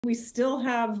We still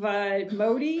have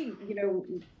Modi,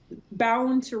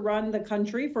 bound to run the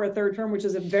country for a third term, which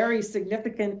is a very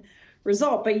significant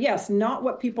result. But yes, not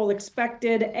what people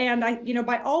expected. And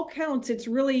by all counts, it's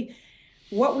really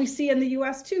what we see in the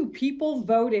US too. People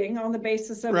voting on the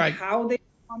basis of how they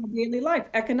on daily life,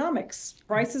 economics,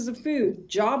 prices of food,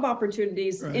 job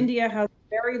opportunities. Right. India has a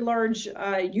very large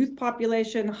youth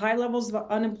population, high levels of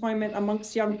unemployment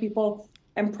amongst young people,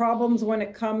 and problems when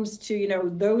it comes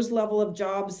to those level of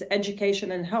jobs,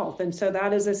 education, and health. And so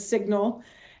that is a signal.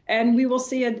 And we will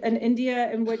see an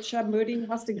India in which Modi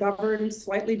has to govern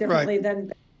slightly differently than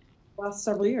the last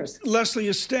several years. Leslie,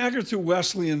 you staggered through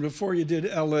Wesleyan before you did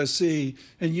LSE,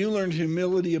 and you learned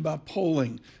humility about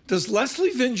polling. Does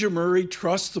Leslie Vinjamuri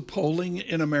trust the polling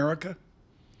in America?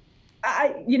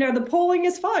 The polling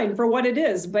is fine for what it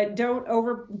is, but don't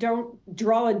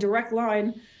draw a direct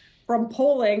line from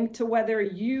polling to whether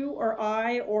you or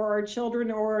I or our children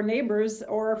or our neighbors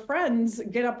or our friends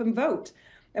get up and vote.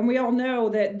 And we all know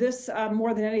that this,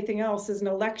 more than anything else, is an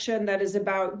election that is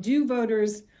about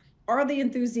are they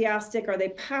enthusiastic? Are they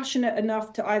passionate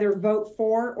enough to either vote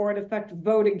for or in effect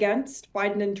vote against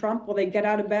Biden and Trump? Will they get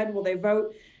out of bed? Will they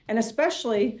vote? And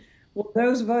especially, will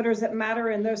those voters that matter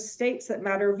in those states that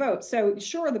matter vote? So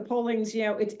sure, the polling's,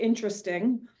 it's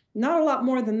interesting. Not a lot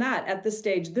more than that at this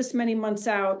stage, this many months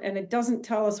out, and it doesn't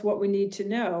tell us what we need to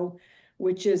know,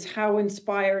 which is how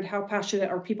inspired, how passionate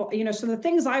are people. So the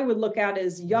things I would look at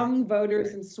is young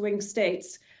voters in swing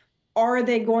states. Are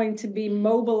they going to be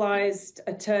mobilized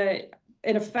to,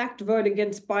 in effect, vote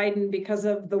against Biden because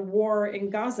of the war in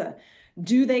Gaza?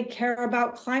 Do they care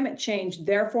about climate change?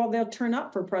 Therefore, they'll turn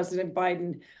up for President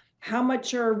Biden. How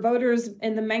much are voters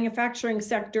in the manufacturing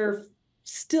sector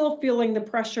still feeling the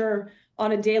pressure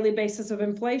on a daily basis of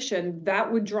inflation? That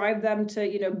would drive them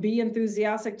to, be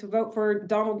enthusiastic to vote for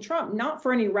Donald Trump, not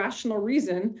for any rational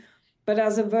reason, but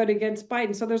as a vote against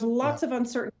Biden. So there's lots of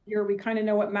uncertainty here. We kind of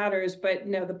know what matters, but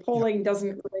no, the polling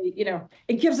doesn't really,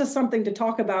 it gives us something to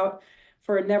talk about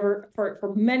for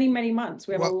many, many months.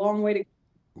 We have a long way to go.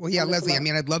 Well, yeah, Leslie,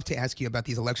 I'd love to ask you about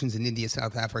these elections in India,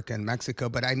 South Africa, and Mexico,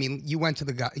 but you went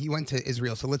to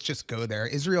Israel, so let's just go there.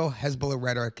 Israel Hezbollah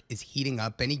rhetoric is heating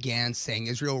up. Benny Gantz saying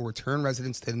Israel will return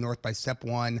residents to the north by step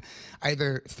one,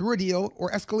 either through a deal or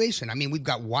escalation. We've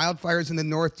got wildfires in the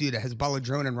north due to Hezbollah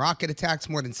drone and rocket attacks.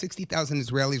 More than 60,000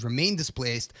 Israelis remain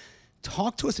displaced.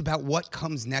 Talk to us about what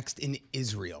comes next in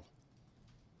Israel.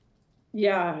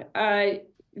 Yeah,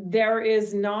 there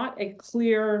is not a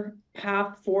clear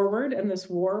path forward in this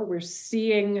war. We're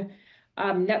seeing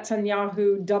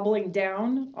Netanyahu doubling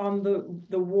down on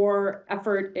the war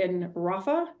effort in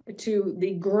Rafah to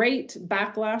the great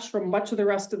backlash from much of the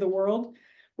rest of the world.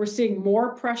 We're seeing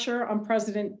more pressure on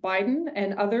President Biden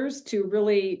and others to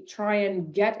really try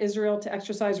and get Israel to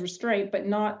exercise restraint, but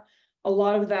not a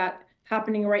lot of that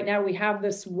happening right now. We have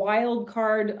this wild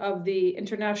card of the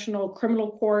International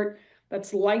Criminal Court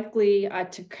that's likely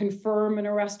to confirm an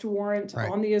arrest warrant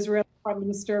on the Israeli prime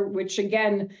minister, which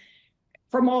again,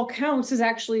 from all counts, is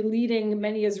actually leading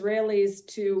many Israelis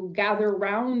to gather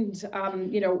around,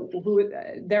 who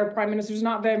their prime minister's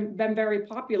not been very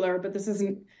popular, but this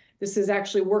is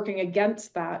actually working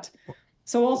against that.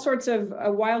 So all sorts of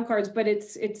wild cards, but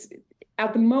it's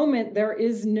at the moment, there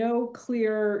is no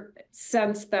clear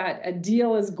sense that a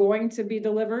deal is going to be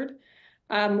delivered.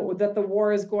 That the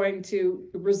war is going to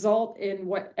result in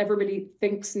what everybody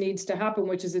thinks needs to happen,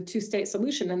 which is a two-state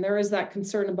solution. And there is that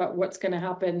concern about what's going to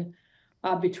happen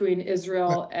between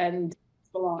Israel and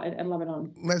Hezbollah and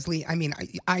Lebanon. Leslie, I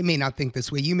may not think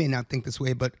this way. You may not think this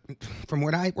way. But from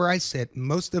where I sit,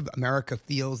 most of America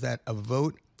feels that a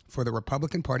vote for the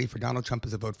Republican Party for Donald Trump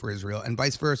is a vote for Israel, and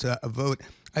vice versa. A vote,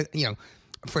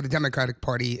 for the Democratic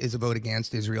Party is a vote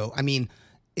against Israel.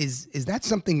 Is that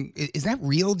something? Is that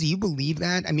real? Do you believe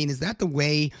that? Is that the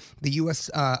way the U.S.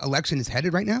 Election is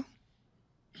headed right now?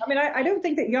 I don't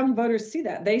think that young voters see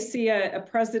that. They see a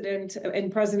president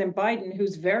in President Biden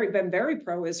who's been very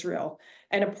pro-Israel,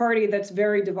 and a party that's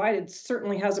very divided.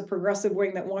 Certainly has a progressive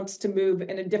wing that wants to move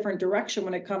in a different direction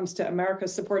when it comes to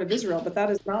America's support of Israel. But that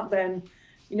has not been,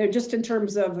 just in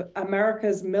terms of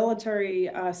America's military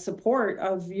support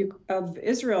of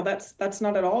Israel. That's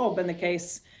not at all been the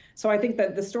case. So I think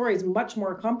that the story is much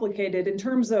more complicated in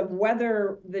terms of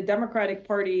whether the Democratic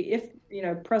Party, if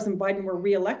President Biden were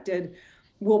reelected,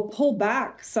 will pull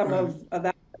back some of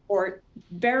that support.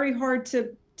 Very hard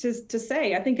to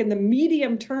say. I think in the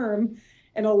medium term,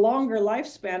 in a longer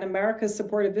lifespan, America's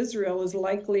support of Israel is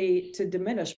likely to diminish.